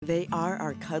They are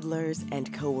our cuddlers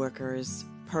and coworkers,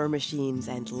 purr machines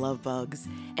and love bugs,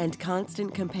 and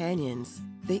constant companions.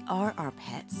 They are our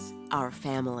pets, our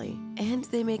family, and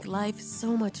they make life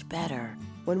so much better.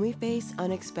 When we face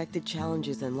unexpected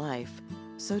challenges in life,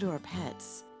 so do our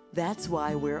pets. That's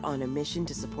why we're on a mission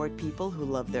to support people who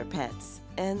love their pets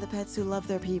and the pets who love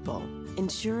their people,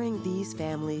 ensuring these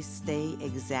families stay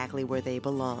exactly where they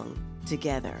belong,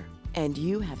 together. And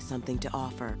you have something to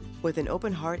offer. With an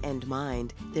open heart and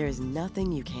mind, there is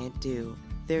nothing you can't do.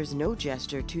 There's no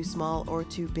gesture too small or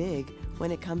too big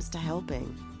when it comes to helping.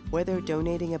 Whether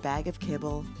donating a bag of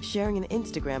kibble, sharing an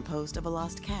Instagram post of a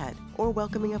lost cat, or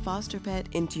welcoming a foster pet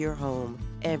into your home,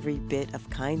 every bit of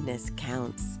kindness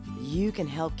counts. You can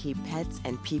help keep pets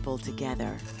and people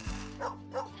together.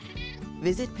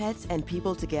 Visit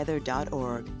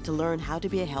petsandpeopletogether.org to learn how to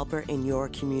be a helper in your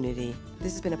community.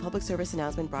 This has been a public service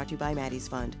announcement brought to you by Maddie's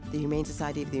Fund, the Humane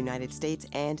Society of the United States,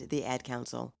 and the Ad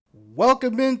Council.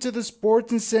 Welcome into the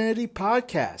Sports Insanity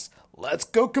Podcast. Let's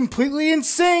go completely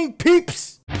insane,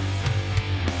 peeps!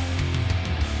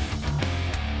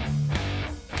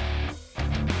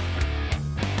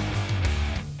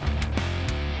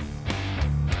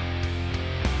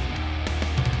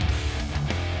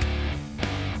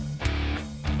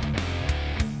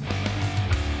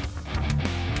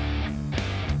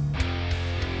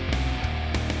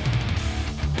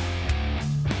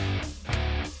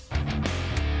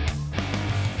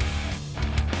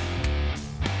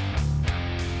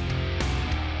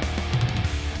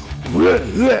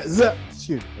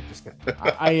 Excuse me, I'm just kidding.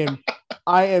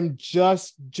 I am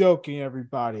just joking,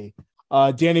 everybody.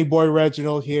 Danny Boy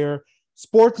Reginald here,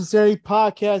 Sports Insanity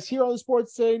Podcast here on the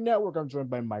Sports Insanity Network. I'm joined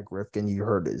by Mike Rifkin. You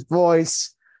heard his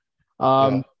voice.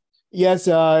 Yes,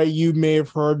 you may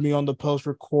have heard me on the post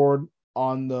record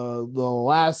on the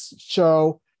last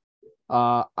show.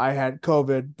 I had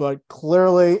COVID, but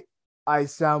clearly I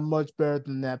sound much better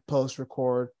than that post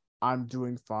record. I'm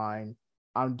doing fine.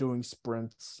 I'm doing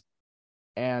sprints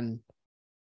and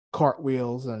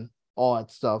cartwheels and all that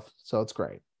stuff. So it's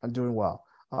great. I'm doing well.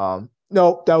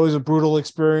 No, that was a brutal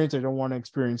experience. I don't want to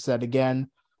experience that again.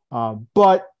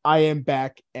 But I am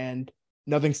back and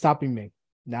nothing's stopping me.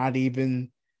 Not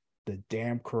even the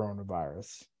damn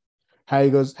coronavirus.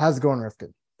 How's it going,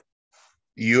 Rifkin?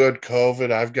 You had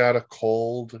COVID. I've got a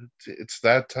cold. It's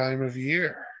that time of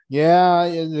year.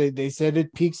 Yeah, they said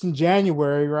it peaks in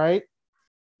January, right?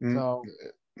 So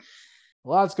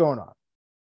lots going on.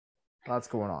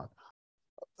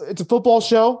 It's a football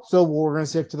show, so we're going to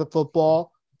stick to the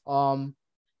football.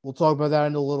 We'll talk about that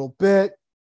in a little bit.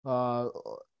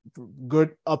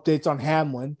 Good updates on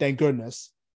Hamlin, thank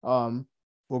goodness.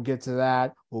 We'll get to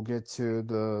that. We'll get to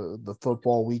the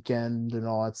football weekend and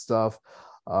all that stuff.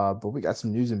 But we got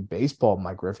some news in baseball,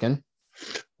 Mike Rifkin.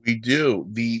 We do.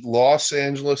 The Los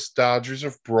Angeles Dodgers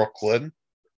of Brooklyn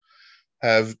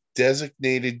have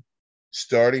designated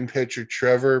starting pitcher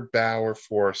Trevor Bauer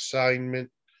for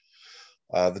assignment.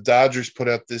 The Dodgers put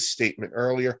out this statement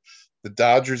earlier. The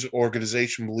Dodgers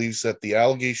organization believes that the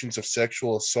allegations of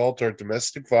sexual assault or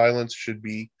domestic violence should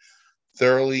be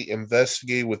thoroughly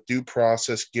investigated with due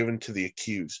process given to the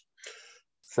accused.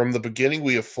 From the beginning,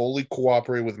 we have fully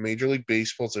cooperated with Major League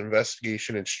Baseball's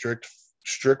investigation and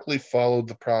strictly followed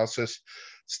the process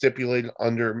stipulated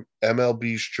under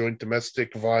MLB's joint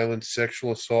domestic violence,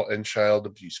 sexual assault, and child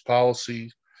abuse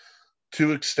policies.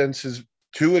 Two extensive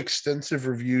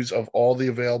reviews of all the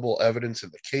available evidence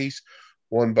in the case,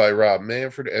 one by Rob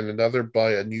Manfred and another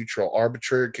by a neutral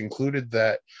arbitrator, concluded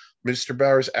that Mr.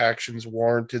 Bauer's actions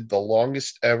warranted the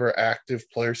longest ever active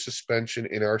player suspension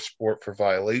in our sport for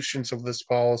violations of this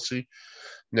policy.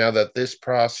 Now that this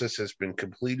process has been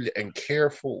completed and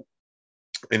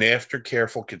after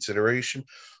careful consideration,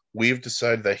 we have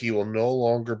decided that he will no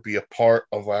longer be a part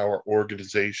of our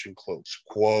organization, close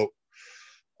quote.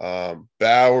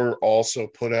 Bauer also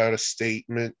put out a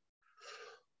statement,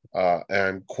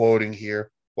 and quoting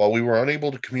here, while we were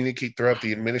unable to communicate throughout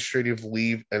the administrative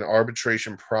leave and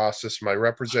arbitration process, my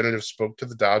representative spoke to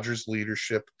the Dodgers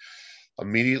leadership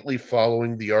immediately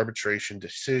following the arbitration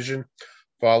decision.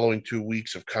 Following 2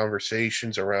 weeks of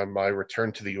conversations around my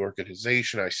return to the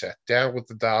organization, I sat down with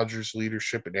the Dodgers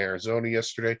leadership in Arizona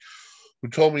yesterday, who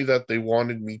told me that they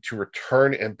wanted me to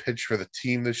return and pitch for the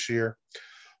team this year.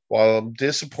 While I'm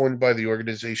disappointed by the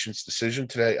organization's decision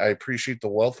today, I appreciate the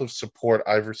wealth of support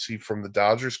I've received from the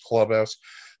Dodgers clubhouse.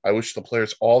 I wish the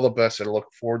players all the best and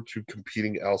look forward to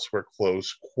competing elsewhere,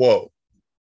 close quote.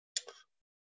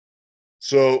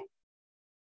 So,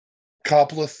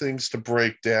 couple of things to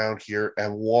break down here,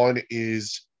 and one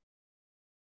is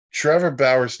Trevor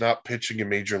Bauer's not pitching in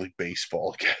Major League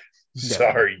Baseball again.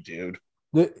 Sorry, dude.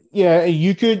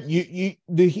 He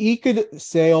could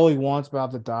say all he wants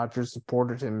about the Dodgers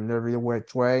supported him in every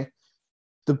which way.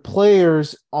 The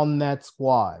players on that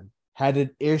squad had an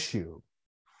issue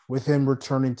with him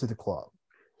returning to the club.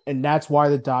 And that's why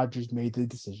the Dodgers made the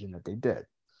decision that they did.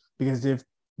 Because if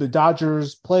the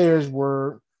Dodgers players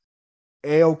were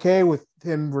A-okay with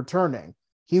him returning,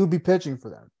 he would be pitching for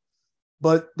them.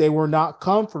 But they were not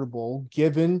comfortable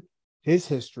given his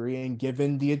history and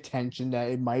given the attention that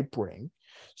it might bring.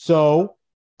 So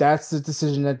that's the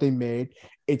decision that they made.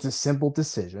 It's a simple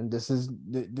decision. This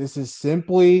is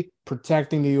simply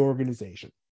protecting the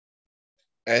organization.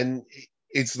 And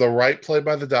it's the right play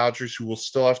by the Dodgers, who will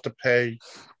still have to pay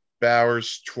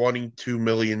Bauers $22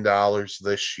 million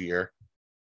this year.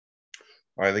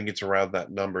 I think it's around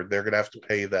that number. They're going to have to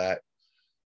pay that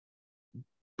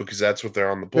because that's what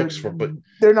they're on the books for. But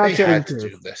they're not they had to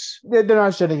do this. They're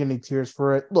not shedding any tears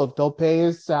for it. Look, they'll pay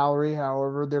his salary,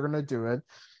 however they're going to do it,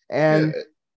 and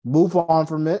move on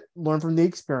from it, learn from the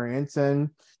experience, and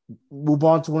move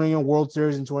on to winning a World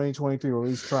Series in 2023, or at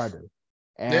least try to.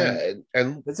 And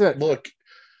that's it. Look,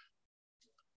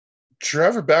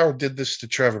 Trevor Bauer did this to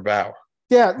Trevor Bauer.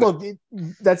 Yeah, look,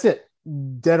 that's it.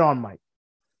 Dead on, Mike.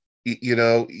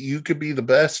 You could be the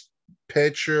best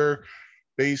pitcher,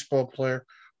 baseball player.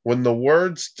 When the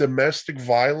words domestic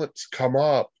violence come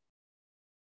up,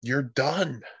 you're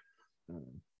done.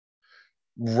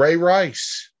 Ray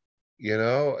Rice,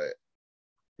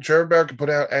 Trevor Bauer can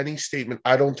put out any statement.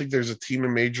 I don't think there's a team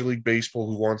in Major League Baseball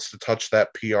who wants to touch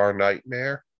that PR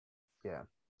nightmare. Yeah.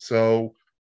 So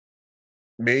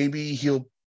maybe he'll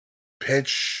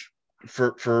pitch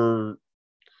for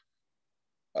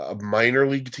a minor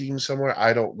league team somewhere.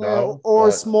 I don't know. Or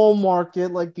a small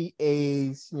market like the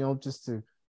A's, just to.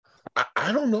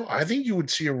 I don't know. I think you would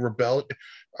see a rebellion.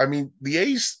 I mean, the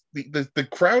A's, the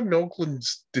crowd in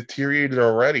Oakland's deteriorated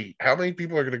already. How many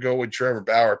people are going to go when Trevor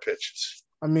Bauer pitches?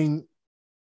 I mean,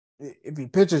 if he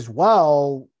pitches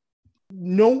well,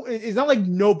 it's not like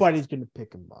nobody's going to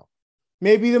pick him up.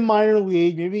 Maybe the minor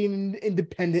league, maybe in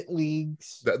independent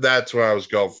leagues. That's what I was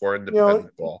going for,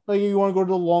 independent ball. Like you want to go to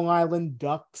the Long Island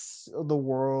Ducks of the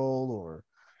world, or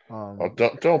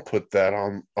don't put that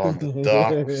on the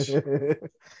Ducks.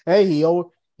 Hey,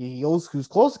 he's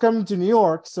close to coming to New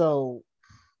York, so.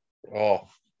 Oh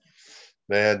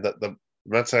man, the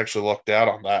Mets actually lucked out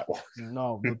on that one.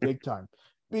 No, but big time.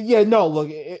 But yeah, no, look,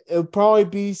 it'll probably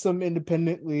be some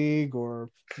independent league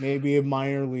or maybe a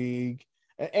minor league.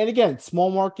 And again, small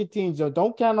market teams,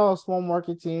 don't count on a small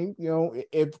market team.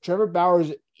 If Trevor Bauer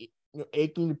is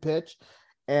aching to pitch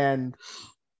and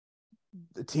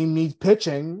the team needs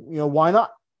pitching, why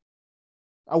not?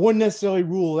 I wouldn't necessarily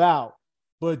rule it out,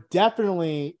 but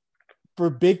definitely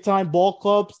for big time ball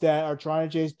clubs that are trying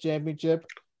to chase championship,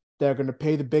 they're going to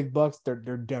pay the big bucks. They're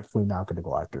definitely not going to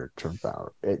go after Trevor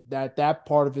Bauer. That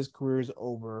part of his career is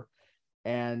over,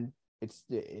 and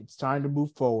it's time to move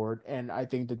forward. And I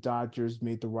think the Dodgers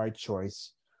made the right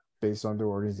choice based on their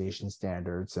organization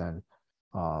standards and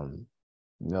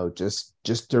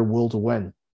just their will to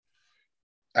win.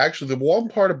 Actually, the one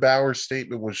part of Bauer's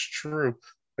statement was true.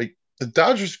 Like the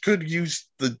Dodgers could use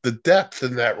the depth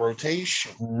in that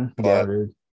rotation,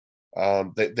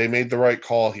 but they made the right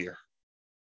call here.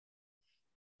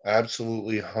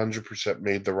 Absolutely 100%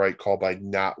 made the right call by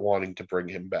not wanting to bring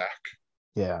him back.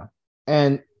 Yeah.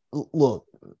 And look,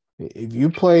 if you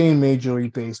play in Major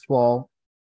League Baseball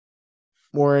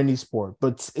or any sport,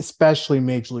 but especially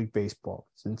Major League Baseball,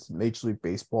 since Major League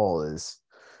Baseball is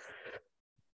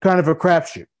kind of a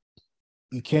crapshoot,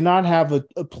 you cannot have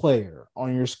a player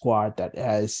on your squad that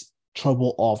has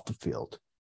trouble off the field.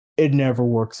 It never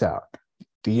works out.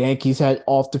 The Yankees had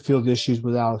off the field issues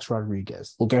with Alex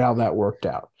Rodriguez. Look at how that worked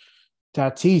out.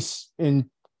 Tatis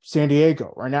in San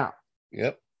Diego right now.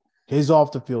 Yep. His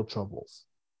off the field troubles.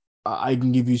 I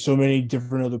can give you so many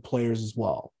different other players as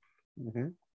well. Mm-hmm.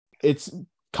 It's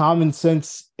common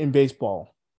sense in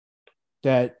baseball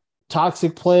that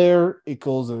toxic player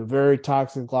equals a very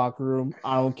toxic locker room.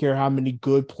 I don't care how many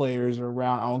good players are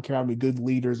around. I don't care how many good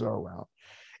leaders are around.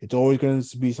 It's always going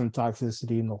to be some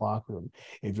toxicity in the locker room.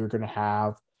 If you're going to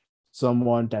have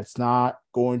someone that's not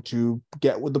going to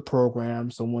get with the program,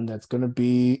 someone that's going to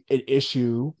be an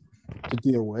issue to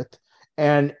deal with.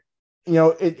 And,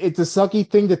 it's a sucky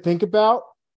thing to think about,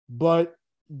 but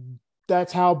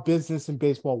that's how business in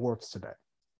baseball works today.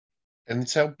 And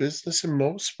it's how business in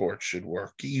most sports should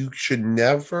work. You should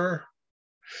never,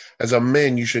 as a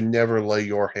man, you should never lay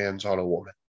your hands on a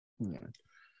woman. Yeah.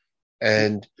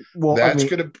 And that's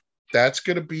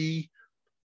gonna be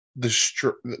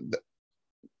the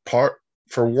part.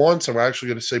 For once, I'm actually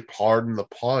going to say, pardon the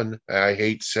pun. I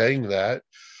hate saying that,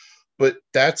 but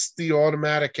that's the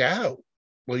automatic out.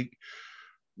 Like,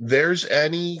 there's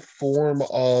any form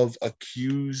of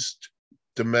accused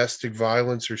domestic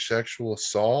violence or sexual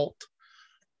assault,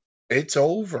 it's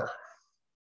over.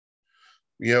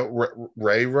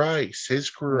 Ray Rice, his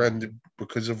career ended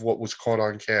because of what was caught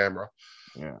on camera.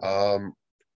 Yeah.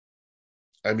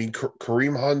 I mean,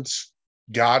 Kareem Hunt's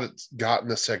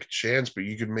gotten a second chance, but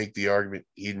you could make the argument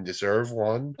he didn't deserve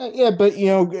one. Yeah, but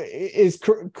is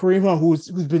Kareem Hunt, who's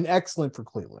been excellent for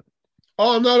Cleveland.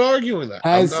 Oh, I'm not arguing that.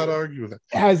 I'm not arguing that.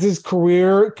 Has his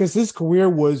career, because his career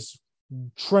was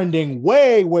trending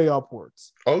way, way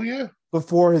upwards. Oh yeah.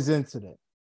 Before his incident,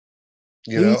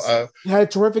 he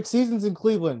had terrific seasons in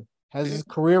Cleveland. Has his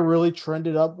career really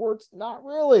trended upwards? Not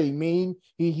really. I mean,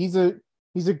 he's a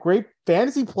great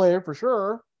fantasy player for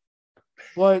sure,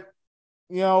 but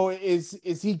is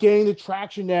he getting the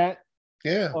traction that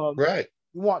right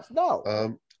he wants?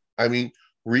 No. I mean,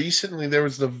 recently there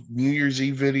was the New Year's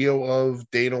Eve video of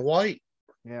Dana White.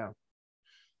 Yeah.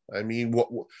 I mean,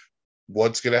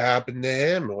 what's going to happen to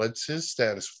him? What's his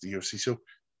status with the UFC? So,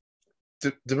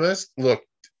 look,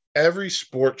 every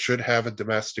sport should have a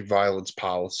domestic violence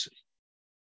policy.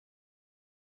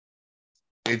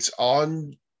 It's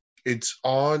on.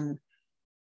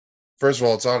 First of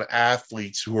all, it's on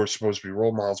athletes who are supposed to be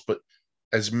role models, but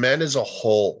as men as a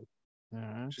whole,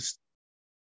 just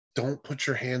don't put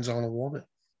your hands on a woman.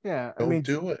 Yeah, don't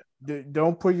do it.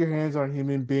 Don't put your hands on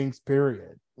human beings.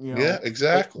 Period. Yeah,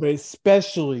 exactly. But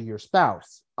especially your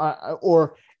spouse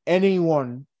or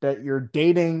anyone that you're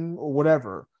dating or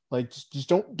whatever. Like, just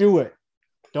don't do it.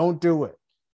 Don't do it,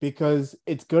 because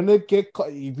it's gonna get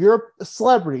caught. If you're a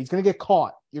celebrity, it's gonna get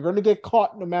caught. You're gonna get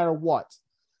caught no matter what.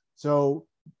 So,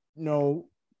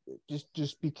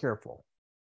 just be careful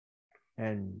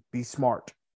and be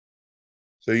smart.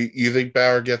 So you think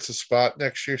Bauer gets a spot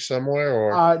next year somewhere,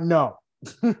 or no,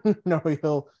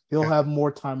 no, he'll have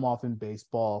more time off in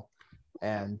baseball,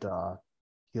 and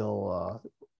he'll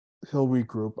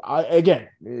regroup.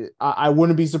 I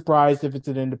wouldn't be surprised if it's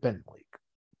an independent league.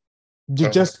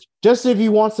 Just if he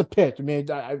wants to pitch. I mean,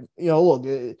 look,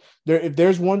 if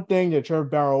there's one thing that Trevor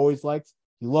Bauer always likes,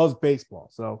 he loves baseball.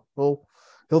 So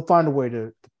he'll find a way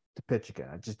to pitch again.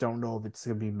 I just don't know if it's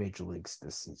going to be major leagues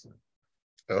this season.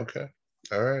 Okay.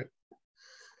 All right.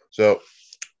 So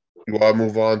you want to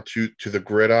move on to the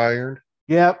gridiron?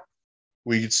 Yep.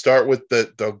 We could start with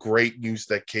the great news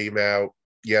that came out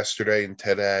yesterday and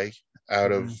today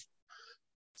out of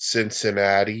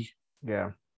Cincinnati.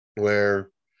 Yeah. Where,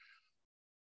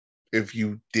 if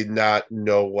you did not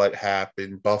know what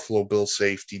happened, Buffalo Bills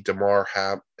safety Damar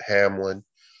Hamlin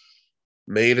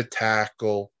made a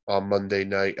tackle on Monday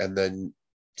night and then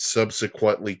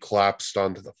subsequently collapsed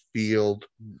onto the field.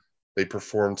 They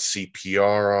performed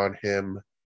CPR on him.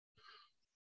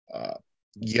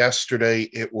 Yesterday,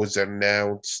 it was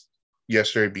announced,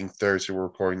 yesterday being Thursday, we're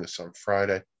recording this on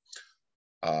Friday,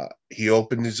 he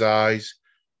opened his eyes.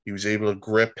 He was able to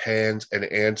grip hands and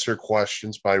answer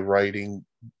questions by writing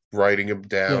them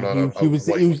down on he was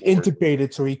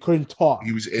intubated, so he couldn't talk.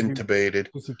 He was intubated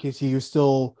because he was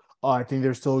still. I think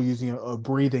they're still using a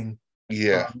breathing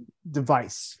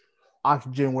device,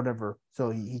 oxygen, whatever.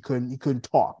 So he couldn't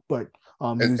talk. But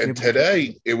and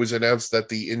today it was announced that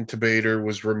the intubator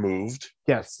was removed.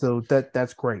 Yes, so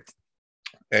that's great.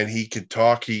 And he could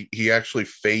talk. He actually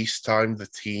FaceTimed the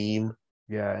team.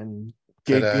 Yeah, and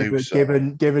gave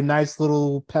a nice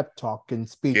little pep talk and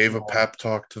speech. Gave a pep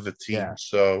talk to the team. Yeah.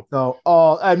 So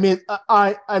I mean,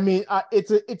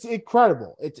 it's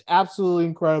incredible. It's absolutely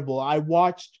incredible. I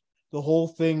watched the whole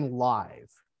thing live,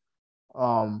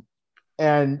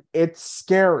 and it's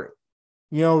scary.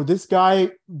 This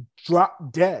guy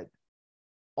dropped dead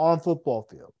on a football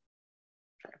field.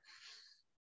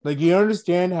 Like, you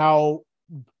understand how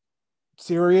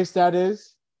serious that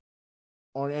is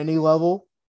on any level.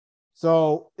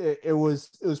 So it was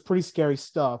pretty scary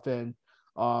stuff, and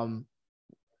I'm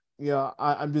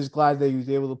just glad that he was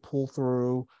able to pull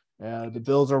through. The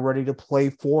Bills are ready to play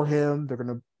for him. They're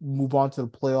going to move on to the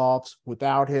playoffs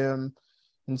without him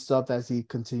and stuff as he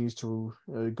continues to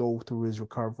go through his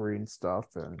recovery and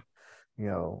stuff. And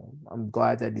I'm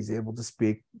glad that he's able to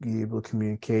speak, be able to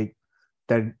communicate.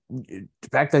 That the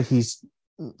fact that he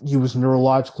was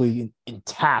neurologically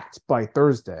intact by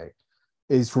Thursday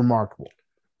is remarkable.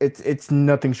 It's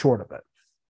nothing short of it.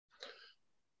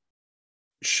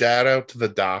 Shout out to the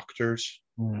doctors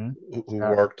who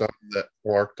worked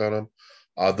on him.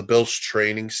 The Bills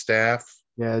training staff.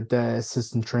 Yeah, the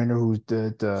assistant trainer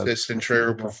the assistant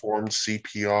trainer performed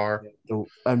CPR.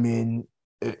 I mean,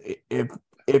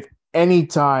 if any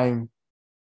time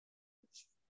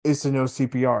is to know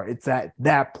CPR. It's at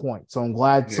that point. So I'm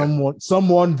glad Yeah.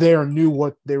 someone there knew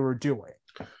what they were doing.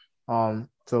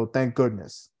 So thank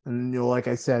goodness. And like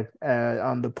I said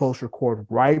on the post record,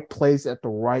 right place at the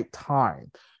right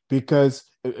time. Because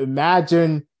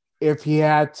imagine if he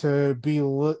had to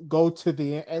go to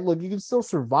the end. And look, you can still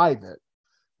survive it.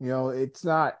 It's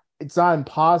not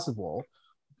impossible,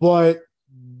 but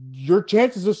your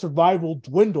chances of survival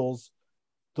dwindles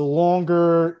the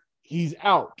longer he's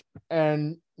out,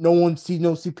 and no one sees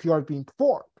no CPR being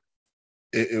performed.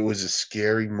 It was a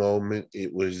scary moment.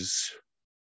 It was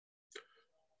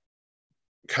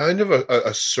kind of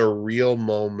a surreal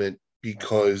moment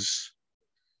because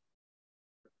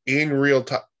in real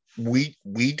time, we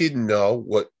didn't know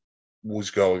what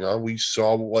was going on. We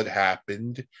saw what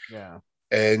happened. Yeah.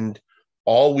 And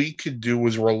all we could do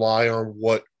was rely on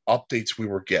what updates we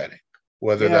were getting,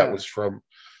 whether that was from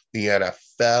the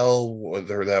NFL,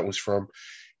 whether that was from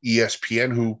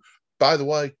ESPN, who, by the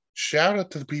way, shout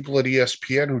out to the people at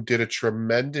ESPN who did a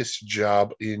tremendous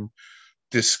job in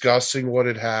discussing what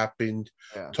had happened,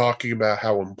 talking about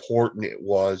how important it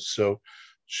was. So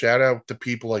shout out to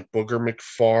people like Booger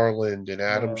McFarland and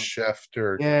Adam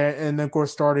Schefter. Yeah, and of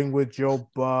course, starting with Joe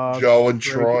Buck, Joe and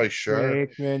Troy, Troy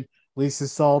Aikman, Lisa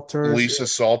Salters. Lisa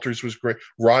Salters was great.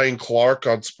 Ryan Clark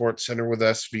on SportsCenter with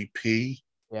SVP.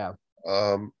 Yeah.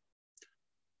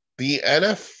 The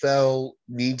NFL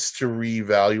needs to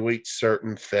reevaluate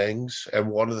certain things, and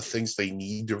one of the things they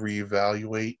need to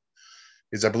reevaluate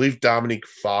is, I believe Dominique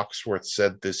Foxworth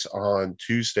said this on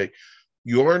Tuesday,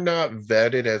 you're not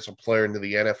vetted as a player into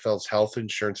the NFL's health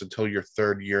insurance until your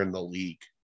third year in the league.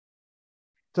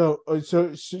 So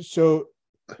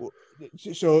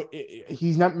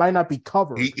he's might not be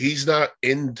covered. He's not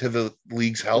into the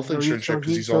league's health insurance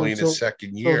because he's only in his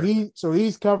second year. So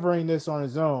he's covering this on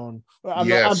his own.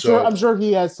 I'm sure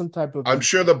he has some type of. I'm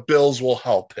sure the Bills will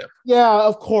help him. Yeah,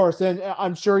 of course, and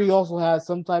I'm sure he also has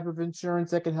some type of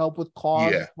insurance that can help with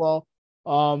costs as well.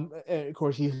 And of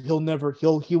course, he will never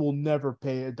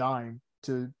pay a dime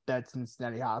to that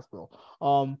Cincinnati hospital.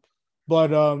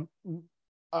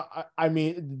 I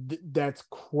mean, that's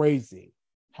crazy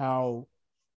how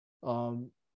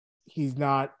he's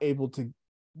not able to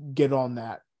get on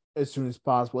that as soon as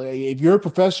possible. If you're a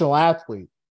professional athlete,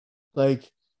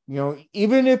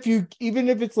 even if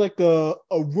it's like a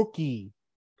rookie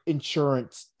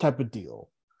insurance type of deal,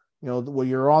 where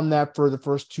you're on that for the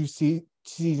first two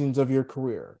seasons of your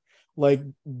career,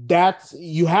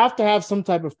 you have to have some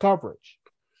type of coverage.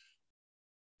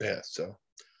 Yeah. So,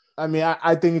 I mean,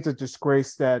 I think it's a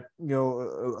disgrace that, a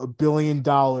 $1 billion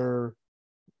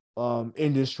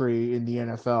industry in the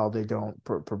NFL, they don't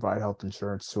provide health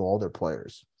insurance to all their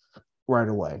players right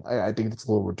away. I think it's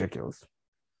a little ridiculous.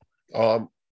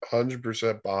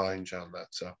 100% behind you on that.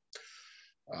 So,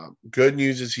 good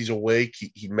news is he's awake.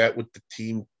 He met with the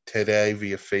team today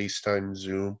via FaceTime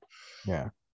Zoom. Yeah.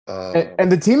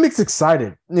 And the team is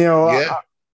excited. They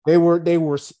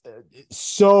were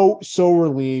so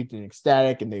relieved and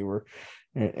ecstatic, and they were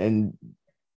and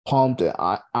pumped.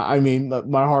 I mean,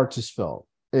 my heart just felt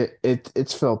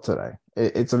it's felt today.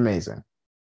 It's amazing.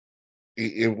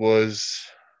 It was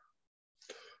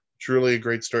truly a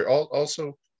great story.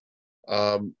 Also,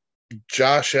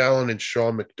 Josh Allen and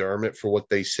Sean McDermott, for what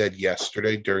they said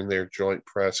yesterday during their joint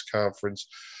press conference.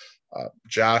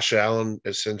 Josh Allen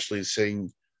essentially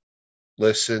saying,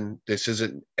 listen, this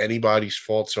isn't anybody's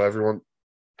fault, so everyone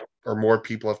or more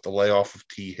people have to lay off of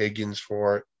T. Higgins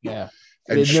for it. Yeah.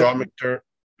 And Sean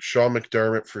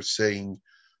McDermott for saying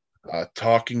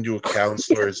talking to a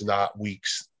counselor is not weak.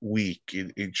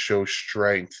 It shows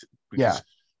strength. Because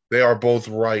they are both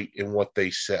right in what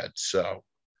they said. So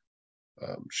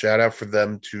shout out for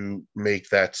them to make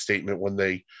that statement when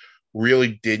they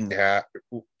really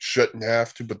shouldn't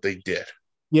have to, but they did.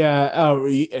 Yeah,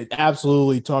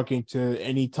 absolutely. Talking to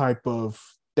any type of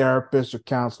therapist or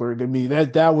counselor, I mean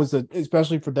that was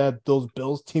especially for those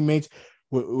Bills teammates,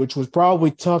 which was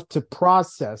probably tough to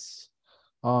process.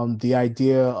 The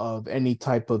idea of any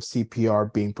type of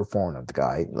CPR being performed on the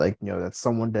guy, that's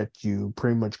someone that you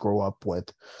pretty much grow up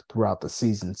with throughout the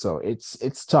season. So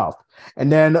it's tough.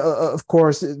 And then of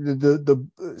course a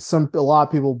lot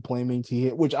of people blaming T,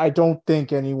 which I don't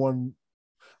think anyone.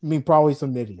 I mean, probably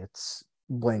some idiots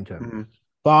blamed him, Mm-hmm.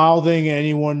 but I don't think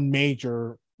anyone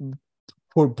major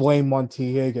put blame on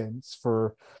T. Higgins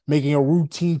for making a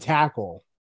routine tackle.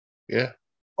 Yeah.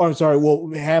 Oh, I'm sorry.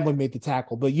 Well, Hamlin made the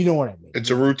tackle, but you know what I mean. It's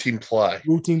a routine play.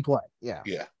 Yeah.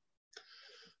 Yeah.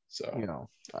 So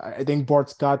I think Bart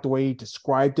Scott, the way he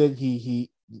described it, he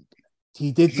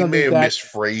did something. He may have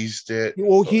misphrased it.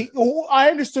 Well, I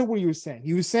understood what he was saying.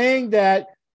 He was saying that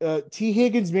T.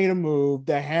 Higgins made a move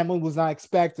that Hamlin was not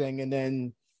expecting, and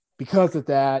then because of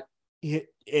that,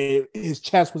 his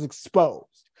chest was exposed.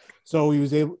 So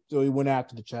he went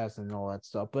after the chest and all that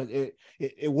stuff. But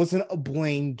it wasn't a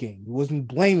blame game. He wasn't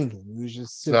blaming him. He was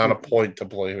just It's not a point to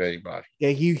blame anybody. Yeah,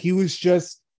 he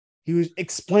was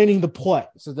explaining the play,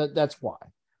 so that's why.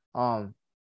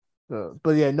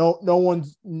 But yeah,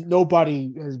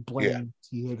 nobody has blamed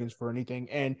T. Higgins for anything,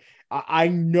 and I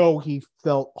know he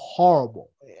felt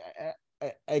horrible.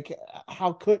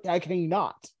 How can he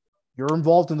not? You're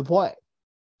involved in the play.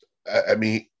 I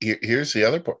mean, here's the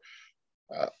other part.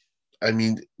 I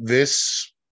mean,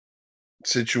 this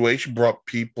situation brought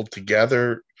people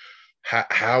together.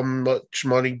 How much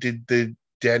money did the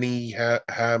Denny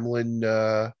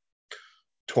Hamlin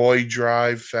Toy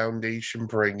Drive Foundation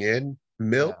bring in?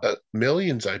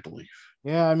 Millions, I believe.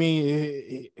 Yeah, I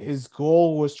mean, his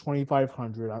goal was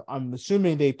 2,500. I'm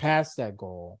assuming they passed that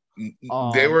goal.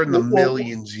 They were in the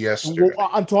millions yesterday. Well,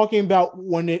 I'm talking about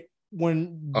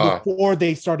before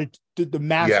they started the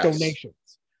mass donations.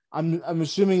 I'm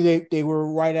assuming they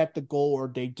were right at the goal, or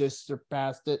they just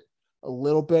surpassed it a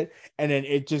little bit, and then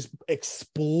it just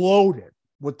exploded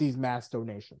with these mass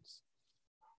donations.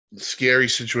 Scary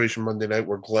situation Monday night.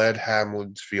 We're glad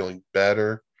Hamlin's feeling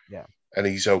better. Yeah. And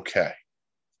he's okay.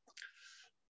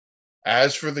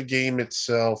 As for the game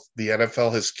itself, the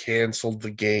NFL has canceled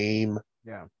the game.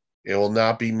 Yeah. It will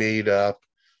not be made up.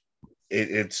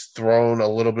 It's thrown a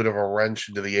little bit of a wrench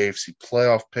into the AFC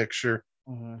playoff picture.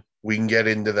 Mm-hmm. We can get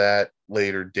into that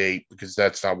later date because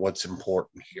that's not what's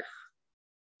important here.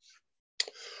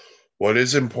 What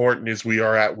is important is we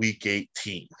are at week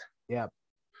 18. Yeah.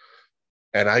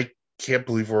 And I can't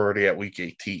believe we're already at week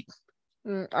 18.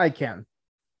 I can.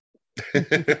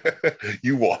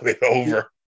 You want it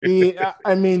over.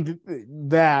 I mean,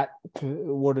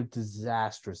 what a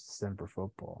disastrous December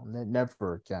football.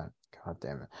 Never again. God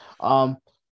damn it.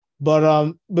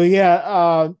 But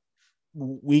yeah,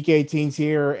 week 18's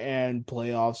here and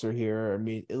playoffs are here. I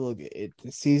mean, the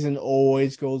season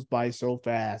always goes by so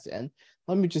fast. And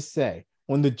let me just say,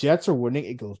 when the Jets are winning,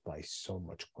 it goes by so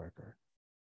much quicker.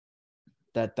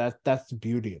 That's the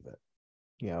beauty of it,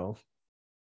 you know.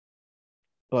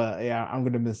 But yeah, I'm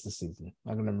gonna miss the season.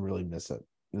 I'm gonna really miss it.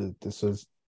 This was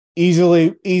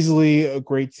easily a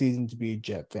great season to be a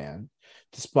Jet fan,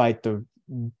 despite the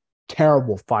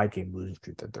terrible 5-game losing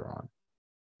streak that they're on.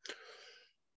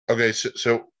 Okay,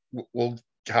 so we'll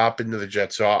hop into the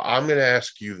Jets. So I'm going to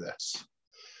ask you this.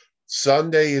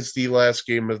 Sunday is the last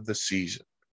game of the season.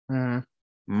 Mm-hmm.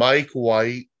 Mike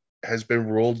White has been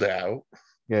ruled out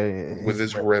with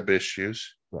his rib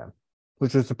issues. Yeah,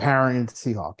 which was apparent in the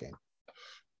Seahawks game.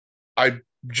 I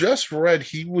just read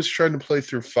he was trying to play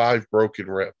through 5 broken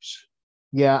ribs.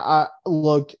 Yeah,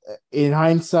 look, in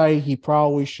hindsight, he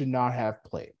probably should not have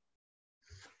played.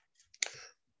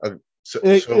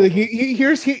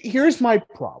 Here's my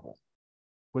problem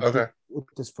with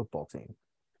this football team.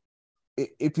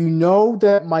 If you know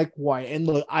that Mike White, and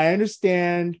look, I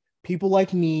understand people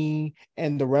like me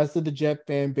and the rest of the Jet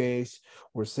fan base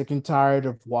were sick and tired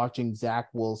of watching Zach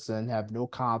Wilson have no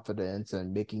confidence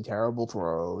and making terrible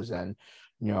throws and,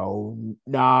 you know,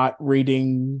 not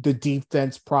reading the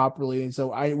defense properly. And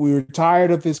so we were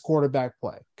tired of his quarterback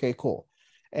play. Okay, cool.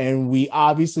 And we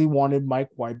obviously wanted Mike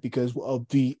White because of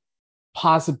the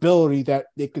possibility that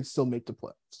they could still make the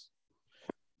playoffs.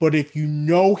 But if you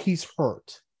know he's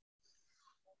hurt,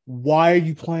 why are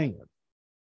you playing him?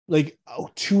 Like,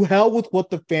 to hell with what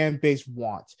the fan base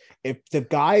wants. If the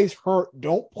guy is hurt,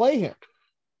 don't play him.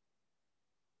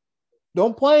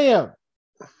 Don't play him.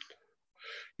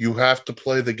 You have to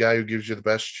play the guy who gives you the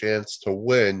best chance to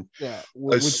win,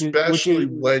 especially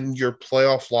when your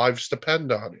playoff lives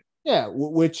depend on it. Yeah,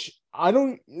 which I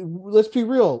don't. Let's be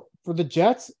real. For the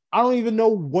Jets, I don't even know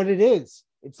what it is.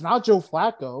 It's not Joe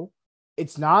Flacco.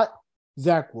 It's not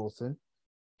Zach Wilson.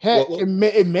 Heck, it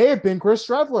may have been Chris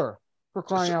Streveler, for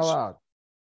crying out loud.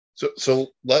 So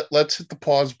let's hit the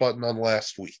pause button on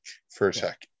last week for a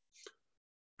second.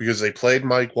 Because they played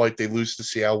Mike White, they lose to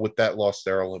Seattle. With that loss,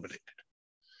 they're eliminated.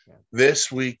 Yeah.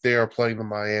 This week, they are playing the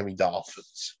Miami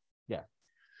Dolphins. Yeah.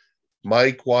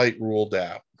 Mike White ruled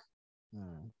out.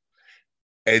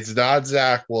 It's not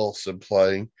Zach Wilson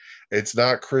playing. It's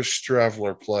not Chris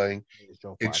Streveler playing.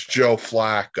 It's Joe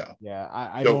Flacco. Yeah,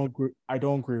 I don't agree. I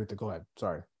don't agree with it. Go ahead.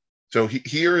 Sorry. So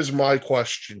here is my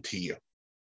question to you.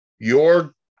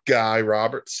 Your guy,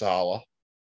 Robert Saleh,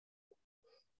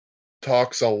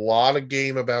 talks a lot of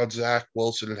game about Zach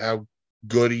Wilson and how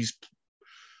good he's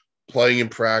playing in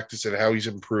practice and how he's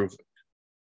improving.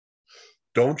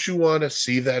 Don't you want to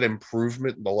see that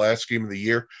improvement in the last game of the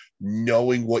year,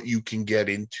 knowing what you can get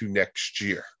into next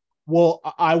year? Well,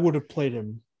 I would have played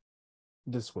him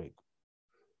this week,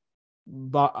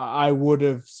 but I would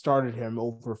have started him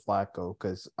over Flacco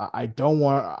because I don't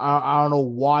want. I don't know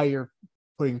why you're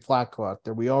putting Flacco out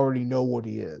there. We already know what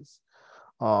he is.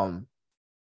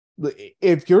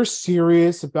 If you're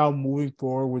serious about moving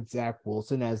forward with Zach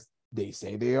Wilson, as they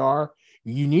say they are,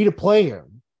 you need to play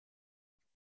him.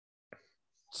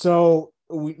 So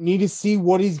we need to see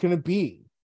what he's going to be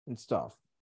and stuff.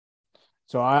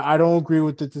 So I don't agree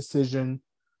with the decision.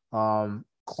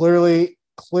 Clearly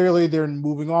they're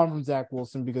moving on from Zach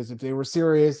Wilson, because if they were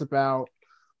serious about,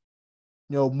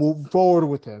 moving forward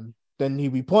with him, then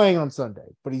he'd be playing on Sunday,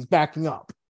 but he's backing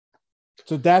up.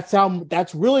 So that's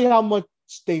really how much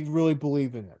they really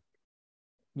believe in him.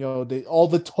 All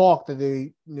the talk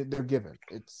that they're given,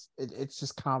 it's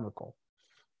just comical.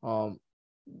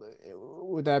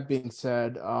 With that being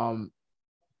said, I'm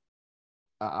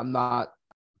not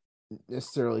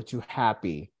necessarily too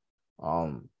happy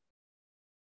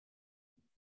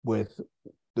with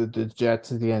the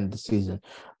Jets at the end of the season,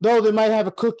 though they might have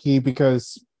a cookie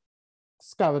because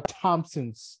Skylar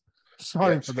Thompson's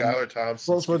starting for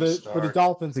the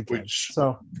Dolphins again.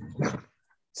 So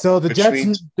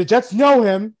the Jets know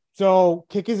him, so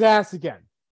kick his ass again.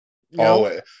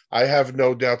 I have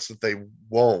no doubts that they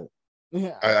won't.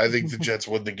 Yeah. I think the Jets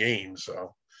win the game.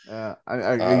 So,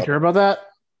 are you sure about that?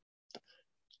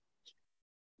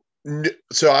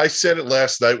 So I said it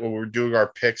last night when we were doing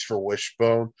our picks for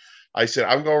Wishbone. I said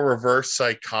I'm going to reverse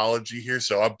psychology here,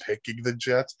 so I'm picking the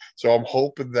Jets. So I'm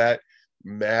hoping that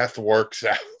math works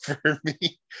out for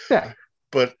me. Yeah.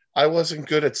 But I wasn't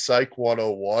good at Psych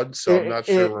 101, so I'm not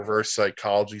sure reverse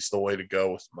psychology is the way to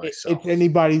go with myself. It's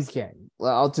anybody's game.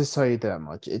 Well, I'll just tell you that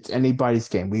much. It's anybody's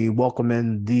game. We welcome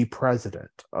in the president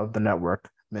of the network,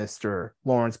 Mr.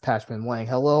 Lawrence Patchman Lang.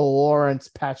 Hello, Lawrence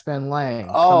Patchman Lang.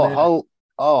 Hello,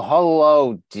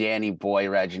 Danny Boy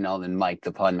Reginald and Mike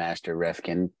the Pun Master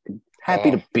Rifkin.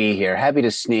 Happy to be here. Happy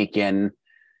to sneak in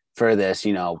for this,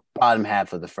 bottom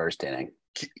half of the first inning.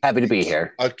 Happy to be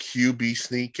here. A QB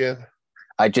sneak in?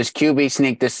 I just QB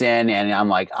sneaked this in, and I'm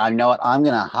like, I know what, I'm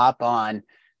going to hop on,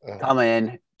 come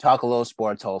in, talk a little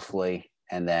sports, hopefully,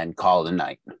 and then call it a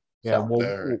night. Yeah,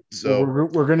 so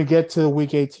we're going to get to the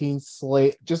Week 18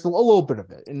 slate, just a little bit of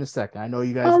it in a second. I know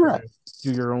you guys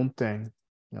do your own thing,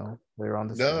 later on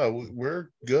this week.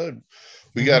 We're good.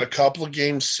 We got a couple of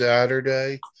games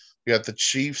Saturday. We got the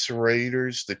Chiefs,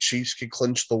 Raiders. The Chiefs can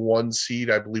clinch the 1 seed,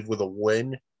 I believe, with a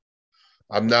win.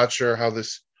 I'm not sure how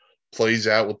this plays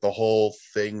out with the whole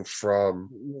thing from.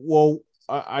 Well,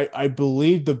 I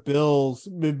believe the Bills,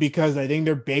 because I think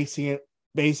they're basing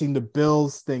the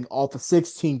Bills thing off a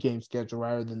 16-game schedule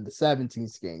rather than the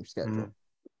 17-game schedule.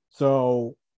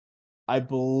 So I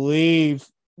believe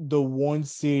the 1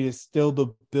 seed is still the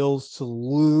Bills to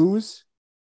lose,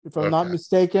 if I'm not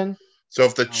mistaken. So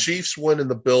if the Chiefs win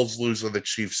and the Bills lose, then the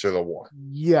Chiefs are the 1.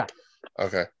 Yeah.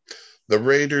 Okay. The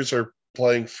Raiders are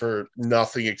playing for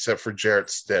nothing except for Jarrett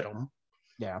Stidham.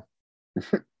 Yeah.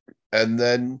 And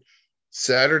then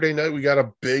Saturday night, we got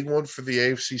a big one for the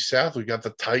AFC South. We got the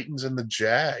Titans and the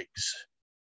Jags.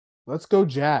 Let's go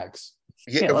Jags.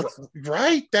 Yeah,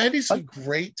 right. That is a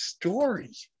great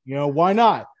story. Why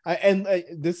not? I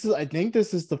think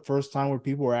this is the first time where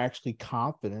people are actually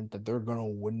confident that they're going to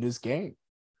win this game.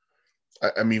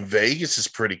 I mean, Vegas is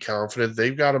pretty confident.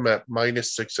 They've got them at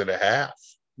 -6.5.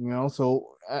 So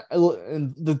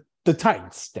and the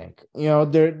Titans stink.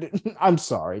 I'm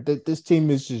sorry. This team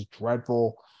is just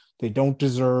dreadful. They don't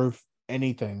deserve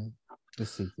anything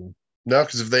this season. No,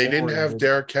 because if they didn't have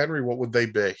Derrick Henry, what would they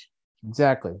be?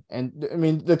 Exactly. And I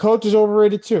mean, the coach is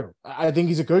overrated too. I think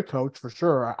he's a good coach for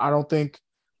sure. I don't think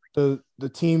the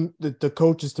team, the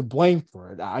coach is to blame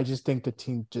for it. I just think the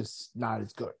team just not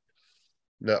as good.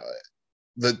 No,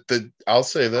 I'll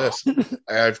say this.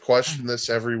 I've questioned this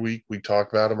every week. We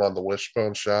talk about him on the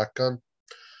Wishbone Shotgun.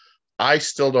 I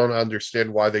still don't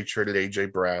understand why they traded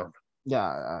AJ Brown.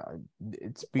 Yeah,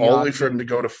 it's beyond only for him to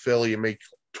go to Philly and make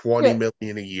 $20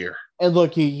 million a year. And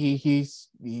look, he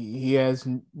has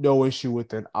no issue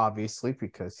with it, obviously,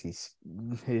 because he's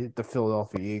the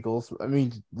Philadelphia Eagles. I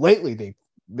mean, lately they've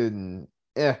been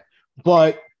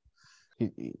but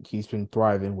he's been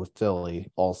thriving with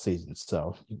Philly all season,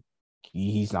 so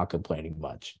he's not complaining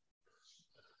much.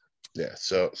 Yeah,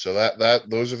 so that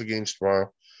those are the games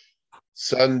tomorrow.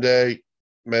 Sunday,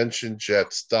 mentioned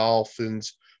Jets,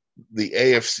 Dolphins. The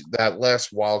AFC, that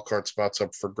last wild card spot's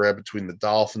up for grab between the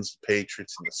Dolphins, the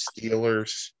Patriots, and the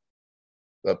Steelers.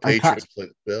 The Patriots play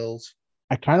the Bills.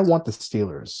 I kind of want the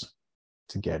Steelers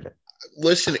to get it.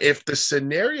 Listen, if the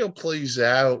scenario plays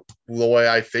out the way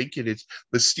I think it is,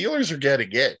 the Steelers are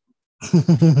getting in.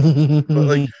 But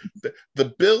like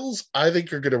the Bills, I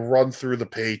think are going to run through the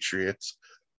Patriots.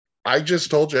 I just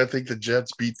told you I think the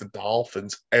Jets beat the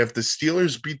Dolphins. And if the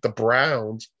Steelers beat the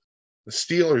Browns, the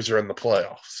Steelers are in the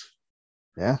playoffs.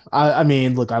 Yeah, I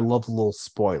mean, look, I love a little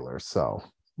spoiler, so.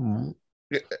 And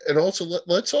also,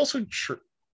 let's also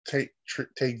take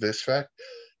this fact.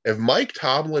 If Mike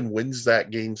Tomlin wins that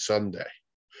game Sunday,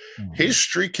 his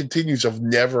streak continues of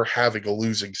never having a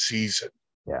losing season.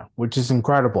 Yeah, which is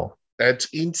incredible. That's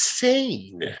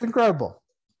insane. It's incredible.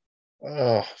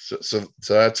 Oh, so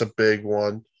that's a big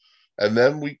one. And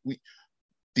then we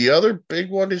the other big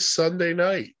one is Sunday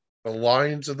night, the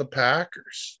Lions and the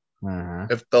Packers.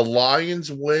 Mm-hmm. If the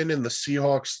Lions win and the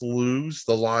Seahawks lose,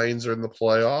 the Lions are in the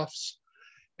playoffs.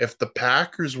 If the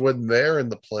Packers win, they're in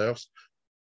the playoffs.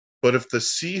 But if the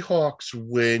Seahawks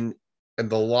win and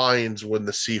the Lions win,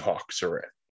 the Seahawks are in.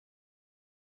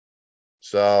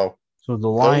 So the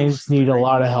Lions need a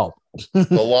lot of help.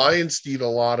 The Lions need a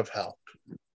lot of help.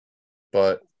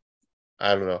 But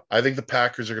I don't know. I think the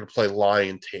Packers are going to play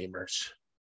lion tamers.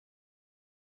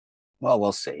 Well,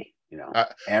 we'll see.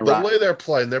 And the way they're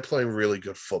playing really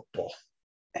good football.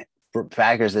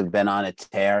 Packers have been on a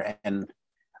tear, and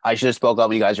I should have spoke up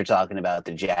when you guys were talking about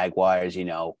the Jaguars.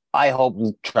 I hope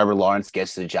Trevor Lawrence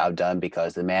gets the job done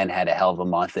because the man had a hell of a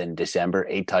month in December.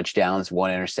 8 touchdowns,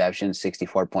 1 interception,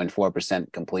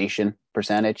 64.4% completion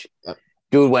percentage.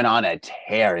 Dude went on a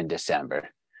tear in December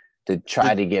to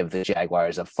try to give the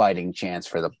Jaguars a fighting chance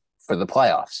for the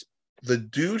playoffs. The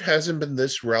dude hasn't been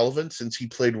this relevant since he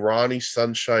played Ronnie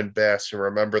Sunshine Bass and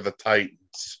Remember the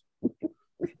Titans.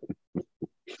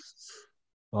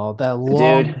 Oh, that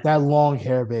long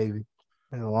hair, baby.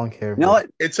 And long hair. You know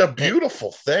what? It's a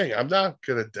beautiful thing. I'm not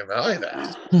going to deny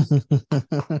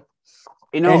that.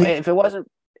 If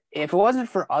it wasn't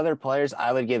for other players,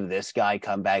 I would give this guy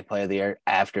comeback player of the year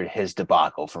after his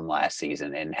debacle from last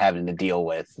season and having to deal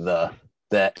with the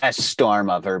storm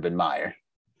of Urban Meyer.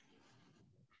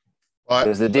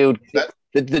 Because the dude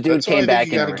came back.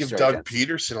 You got to give Doug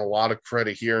Peterson a lot of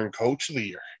credit here in Coach of the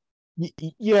Year.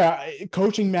 Yeah,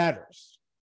 coaching matters,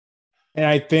 and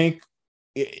I think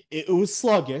it was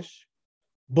sluggish,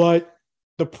 but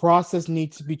the process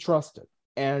needs to be trusted.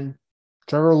 And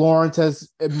Trevor Lawrence has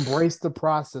embraced the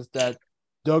process that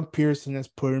Doug Pearson has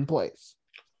put in place.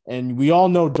 And we all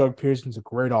know Doug Pearson's a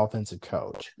great offensive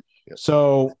coach. Yep.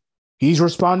 So he's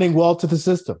responding well to the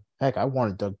system. Heck, I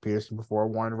wanted Doug Pearson before I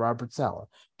wanted Robert Saleh.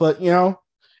 But,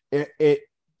 it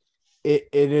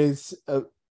is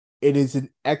an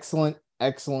excellent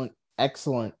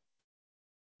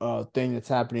thing that's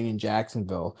happening in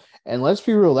Jacksonville. And let's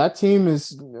be real, that team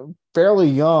is fairly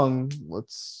young.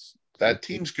 That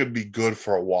team's going to be good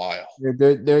for a while.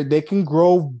 They can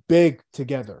grow big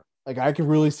together. Like, I can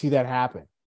really see that happen.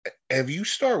 If you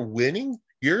start winning,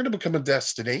 you're going to become a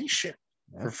destination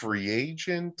for free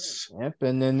agents. Yep,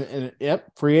 and then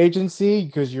free agency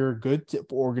because you're a good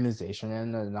organization,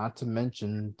 and not to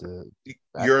mention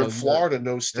you're in Florida,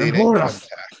 no state income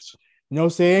tax. No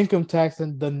state income tax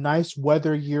and the nice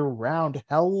weather year round.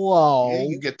 Hello. Yeah,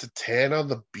 you get to tan on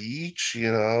the beach,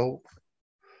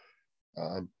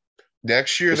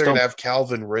 Next year, they're going to have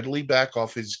Calvin Ridley back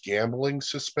off his gambling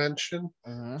suspension.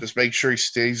 Mm-hmm. Just make sure he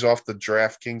stays off the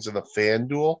DraftKings and the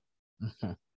FanDuel.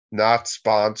 Mm-hmm. Not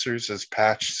sponsors, as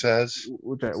Patch says.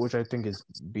 Which I think is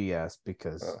BS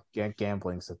because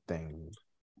gambling's a thing.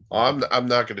 I'm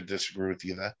not going to disagree with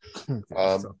you that.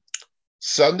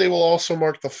 Sunday will also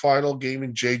mark the final game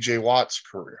in J.J. Watt's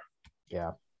career.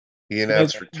 Yeah. He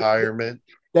announced retirement.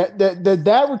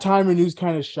 That retirement news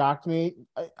kind of shocked me.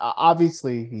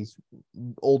 Obviously, he's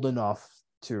old enough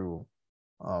to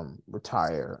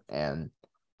retire, and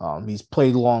he's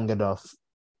played long enough,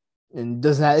 and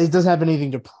he doesn't have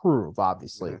anything to prove,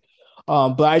 obviously.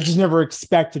 But I just never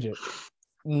expected it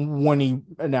when he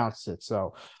announced it.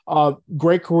 So,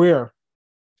 great career.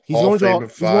 He's going to Hall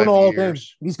of Fame.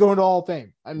 He's going to Hall of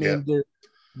Fame. I mean,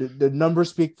 the numbers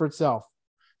speak for itself.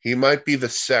 He might be the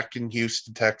second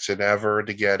Houston Texan ever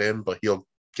to get in, but he'll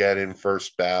get in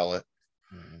first ballot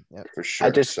for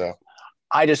sure.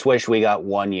 I just wish we got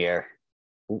 1 year.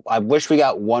 I wish we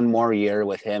got one more year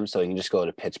with him so he can just go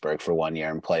to Pittsburgh for 1 year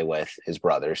and play with his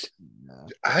brothers.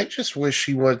 I just wish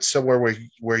he went somewhere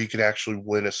where he could actually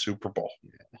win a Super Bowl.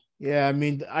 Yeah, I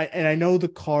mean, I know the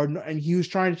Cardinals, and he was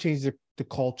trying to change the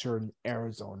culture in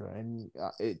Arizona, and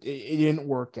it didn't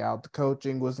work out. The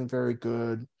coaching wasn't very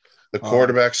good. The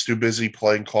quarterback's too busy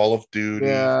playing Call of Duty.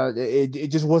 Yeah, it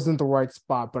just wasn't the right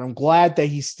spot. But I'm glad that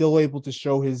he's still able to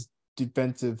show his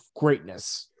defensive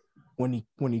greatness when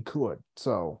he could.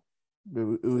 So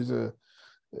It was a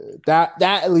that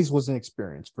at least was an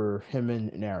experience for him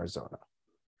in Arizona.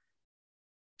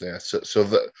 Yeah,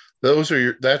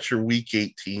 that's your week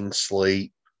 18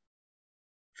 slate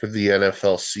for the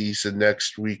NFL season.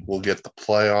 Next week we'll get the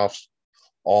playoffs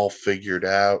all figured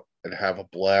out and have a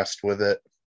blast with it.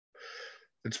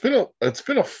 It's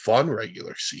been a fun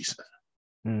regular season.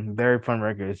 Very fun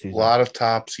regular season. A lot of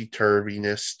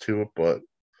topsy-turviness to it, but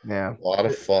yeah, a lot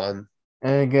of fun.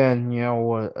 And again,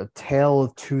 a tale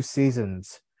of two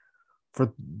seasons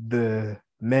for the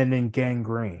men in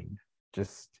gangrene.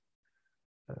 Just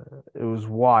it was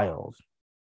wild,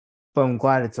 but I'm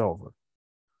glad it's over.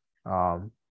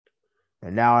 And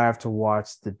now I have to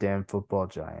watch the damn football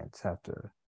Giants have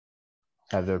to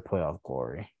have their playoff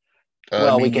glory.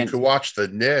 You could watch the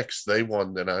Knicks. They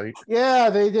won tonight. Yeah,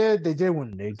 they did. They did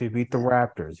win. They beat the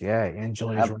Raptors. Yeah, and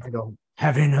Julius Randle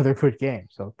having another good game.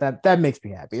 So that makes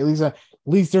me happy. At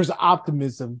least there's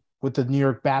optimism with the New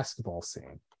York basketball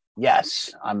scene.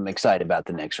 Yes, I'm excited about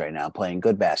the Knicks right now, playing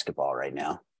good basketball right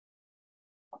now.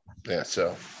 Yeah,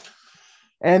 so.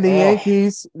 And the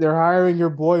Yankees, they're hiring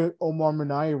your boy Omar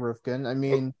Minaya, Rifkin. I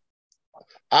mean,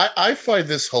 I find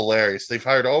this hilarious. They've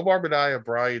hired Omar Minaya,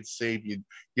 Brian Sabian,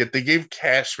 yet they gave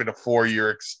Cashman a 4-year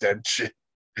extension.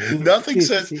 Nothing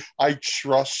says I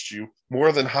trust you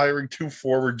more than hiring 2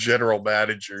 former general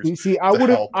managers. I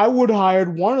would have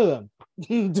hired one of them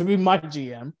to be my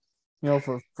GM.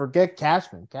 Forget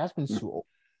Cashman. Cashman's too old.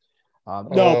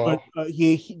 But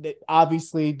he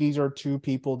obviously these are two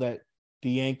people that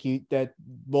that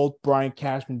both Brian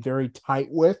Cashman very tight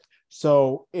with.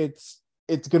 So it's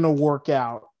gonna work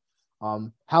out.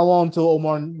 How long until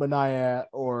Omar Minaya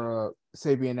or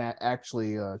Sabian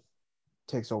actually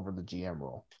takes over the GM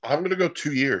role? I'm gonna go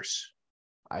 2 years.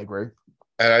 I agree,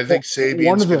 and I think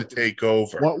Sabian's going to take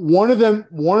over. One of them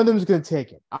is going to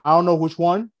take it. I don't know which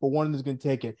one, but one of them is going to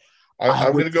take it.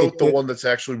 I'm going to go with the one that's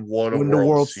actually won a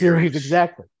World Series.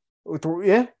 Exactly.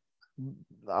 Yeah,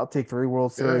 I'll take 3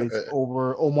 World Series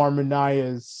over Omar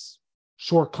Minaya's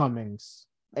shortcomings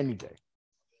any day.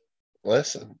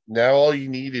 Listen, now all you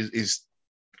need is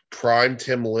prime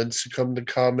Tim Lincecum to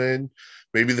come in.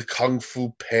 Maybe the Kung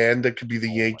Fu Panda could be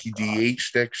the Yankee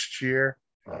DH next year.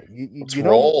 Let's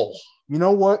roll. You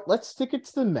know what? Let's stick it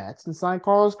to the Mets and sign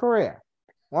Carlos Correa.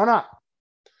 Why not?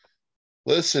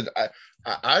 Listen,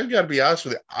 I've got to be honest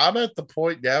with you. I'm at the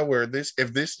point now where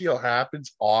if this deal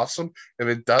happens, awesome. If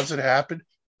it doesn't happen,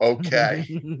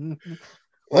 okay.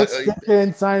 Let's stick it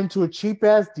and sign him to a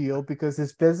cheap-ass deal because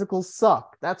his physicals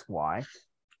suck. That's why.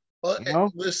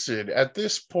 Well, listen, at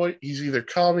this point, he's either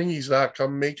coming, he's not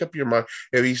coming. Make up your mind.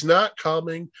 If he's not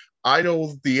coming, I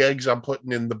know the eggs I'm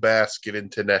putting in the basket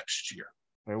into next year.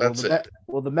 That's it.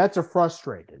 The Mets are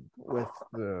frustrated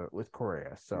with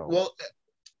Correa. So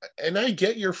and I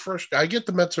get I get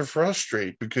the Mets are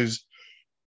frustrated because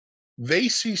they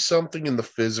see something in the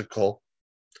physical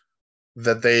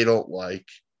that they don't like.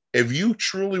 If you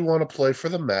truly want to play for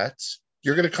the Mets,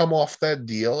 you're going to come off that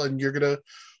deal and you're going to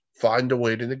find a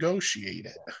way to negotiate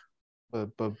it.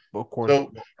 But of course,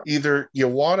 so either you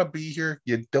want to be here,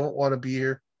 you don't want to be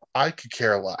here. I could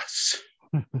care less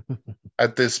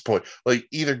at this point. Like,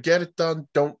 either get it done,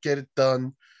 don't get it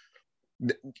done.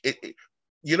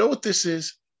 You know what this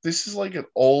is? This is like an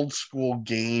old school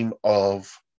game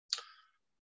of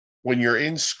when you're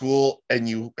in school and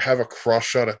you have a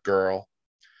crush on a girl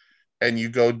and you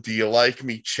go, do you like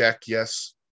me? Check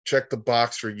yes. Check the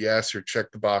box for yes or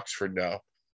check the box for no.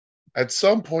 At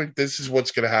some point, this is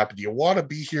what's going to happen. Do you want to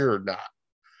be here or not?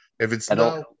 If it's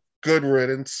no, good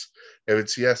riddance. If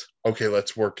it's yes, okay,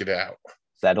 let's work it out.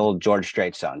 It's that old George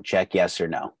Strait song, check yes or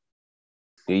no.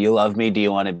 Do you love me? Do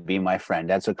you want to be my friend?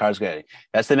 That's what Carl's good.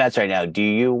 That's the Mets right now. Do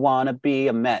you want to be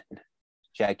a Met?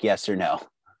 Check yes or no.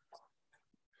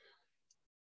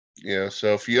 Yeah,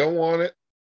 so if you don't want it,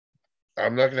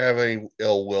 I'm not going to have any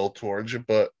ill will towards you,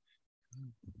 but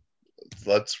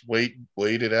let's wait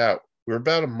it out. We're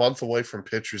about a month away from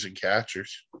pitchers and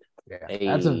catchers. Yeah,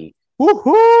 that's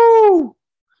woohoo!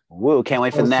 Woo! Can't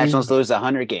wait for the Nationals to lose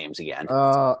 100 games again.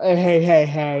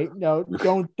 Hey! No,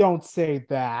 don't say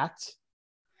that.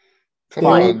 Come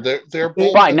on, they're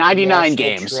fine. 99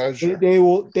 games. They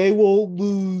will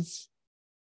lose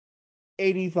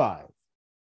 85.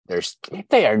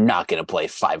 They are not going to play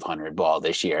 500 ball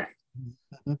this year.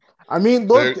 I mean,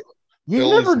 look. You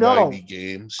never know.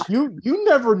 Games. You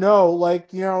never know.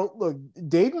 Like, look,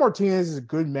 Dave Martinez is a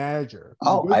good manager.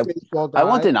 I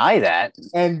won't deny that.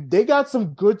 And they got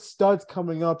some good studs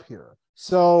coming up here.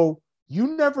 So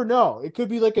you never know. It could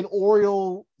be like an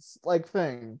Orioles like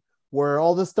thing where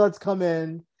all the studs come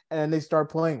in and they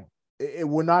start playing. It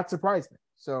would not surprise me.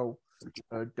 So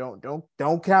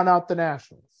Don't count out the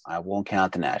Nationals. I won't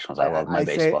count the Nationals. I love my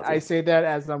baseball team. I say that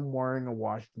as I'm wearing a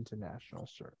Washington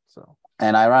Nationals shirt. So,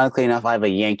 and ironically enough, I have a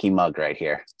Yankee mug right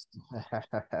here.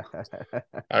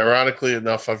 Ironically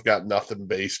enough, I've got nothing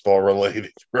baseball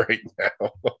related right now.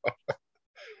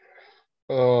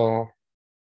 Oh,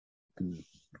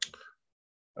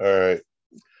 all right.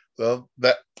 So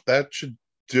that should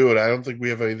do it. I don't think we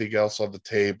have anything else on the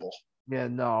table. Yeah,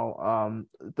 no.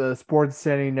 The Sports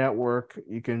Insanity Network.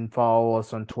 You can follow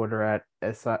us on Twitter at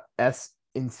S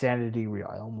Insanity Real.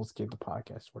 I almost gave the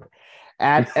podcast Twitter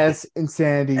at S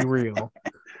Insanity Real.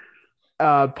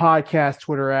 Podcast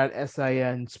Twitter at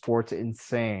SIN Sports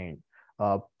Insane.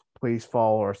 Please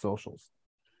follow our socials.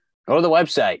 Go to the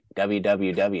website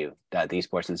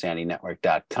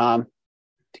www.thesportsinsanitynetwork.com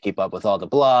to keep up with all the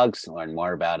blogs, learn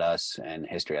more about us and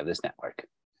history of this network.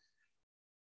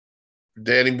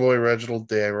 Danny Boy, Reginald,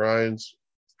 Dan Ryans,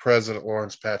 President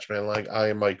Lawrence Patchman Lang. I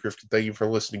am Mike Griffin. Thank you for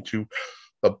listening to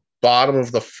the bottom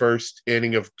of the first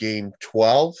inning of Game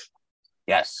 12.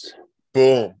 Yes.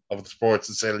 Boom. Of the Sports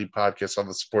Insanity Podcast on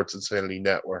the Sports Insanity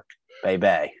Network.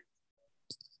 Bye-bye.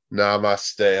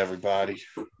 Namaste, everybody.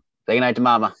 Say goodnight to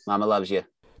Mama. Mama loves you.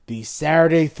 The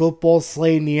Saturday football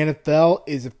slate in the NFL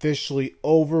is officially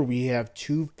over. We have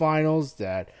two finals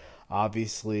that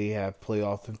obviously have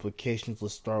playoff implications.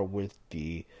 Let's start with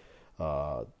the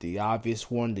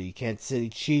obvious one. The Kansas City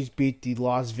Chiefs beat the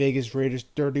Las Vegas Raiders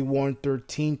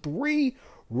 31-13. 3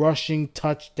 rushing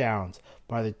touchdowns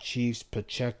by the Chiefs.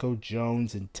 Pacheco,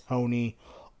 Jones, and Toney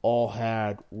all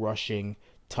had rushing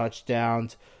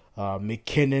touchdowns.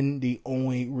 McKinnon, the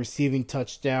only receiving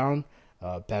touchdown.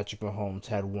 Patrick Mahomes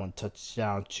had 1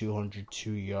 touchdown,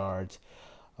 202 yards.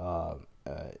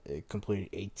 It completed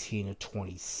 18 of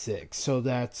 26. So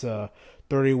that's a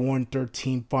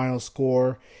 31-13 final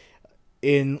score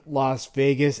in Las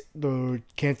Vegas. The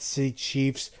Kansas City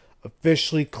Chiefs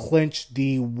officially clinched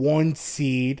the 1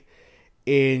 seed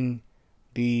in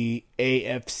the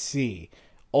AFC.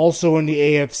 Also in the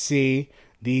AFC,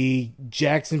 the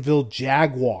Jacksonville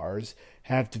Jaguars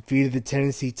have defeated the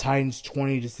Tennessee Titans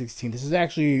 20-16. This is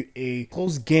actually a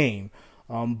close game,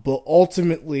 but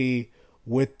ultimately,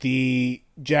 with the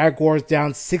Jaguars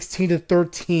down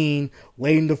 16-13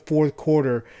 late in the fourth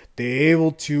quarter, they're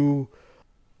able to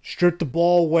strip the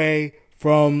ball away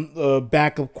from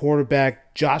backup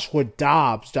quarterback Joshua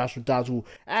Dobbs. Joshua Dobbs, who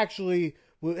actually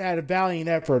had a valiant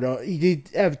effort. He did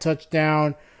have a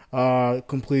touchdown,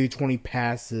 completed 20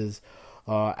 passes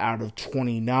out of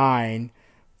 29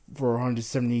 for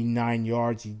 179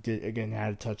 yards. He did again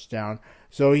had a touchdown.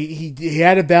 So he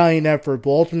had a valiant effort, but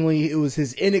ultimately it was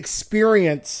his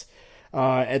inexperience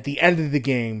at the end of the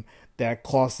game that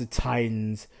cost the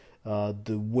Titans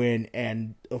the win,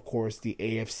 and of course the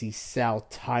AFC South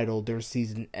title. Their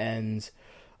season ends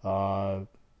badly,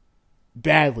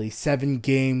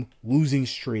 7-game losing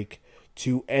streak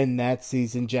to end that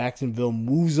season. Jacksonville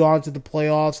moves on to the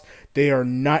playoffs. They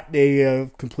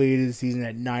have completed the season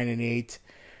at 9-8.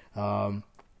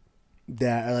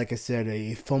 That, like I said,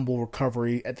 a fumble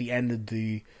recovery at the end of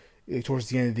towards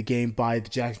the end of the game by the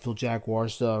Jacksonville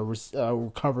Jaguars,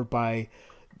 recovered by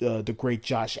the great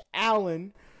Josh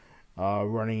Allen,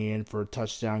 running in for a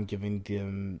touchdown, giving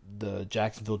them the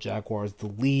Jacksonville Jaguars the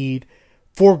lead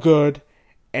for good.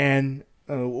 And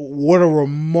what a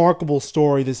remarkable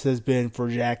story this has been for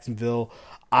Jacksonville.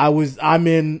 I'm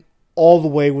in all the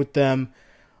way with them.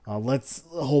 Let's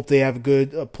hope they have a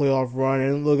good playoff run.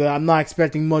 And look, I'm not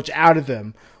expecting much out of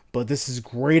them, but this is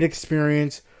great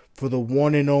experience for the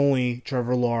one and only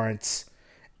Trevor Lawrence.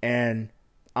 And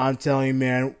I'm telling you,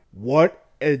 man, what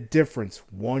a difference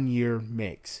 1 year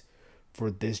makes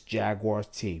for this Jaguars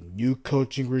team. New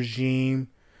coaching regime,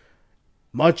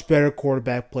 much better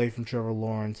quarterback play from Trevor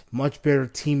Lawrence, much better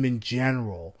team in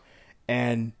general,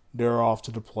 and they're off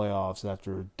to the playoffs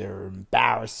after their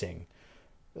embarrassing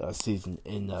season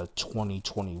in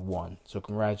 2021. So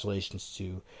congratulations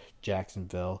to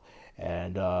Jacksonville,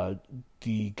 and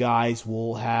the guys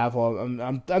will have.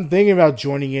 I'm thinking about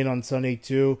joining in on Sunday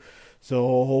too,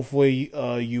 so hopefully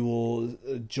you will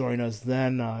join us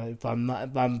then. If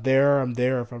I'm there, I'm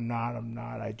there. If I'm not, I'm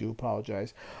not. I do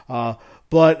apologize. But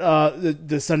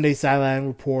the Sunday Sideline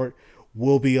Report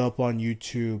will be up on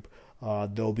YouTube.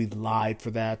 They'll be live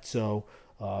for that, so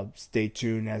stay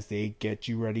tuned as they get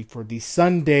you ready for the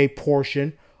Sunday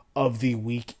portion of the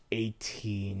Week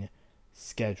 18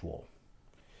 schedule.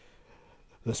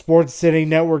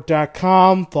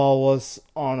 TheSportsCityNetwork.com. Follow us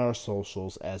on our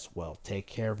socials as well. Take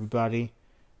care, everybody.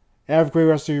 Have a great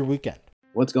rest of your weekend.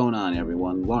 What's going on,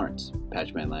 everyone? Lawrence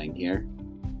Patchman Lang here.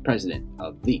 president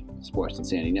of the Sports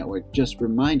Insanity Network, just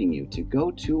reminding you to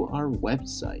go to our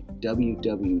website,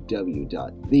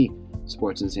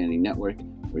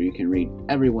 www.thesportsinsanitynetwork, where you can read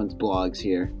everyone's blogs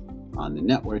here on the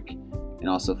network and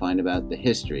also find about the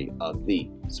history of the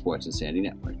Sports Insanity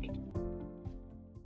Network.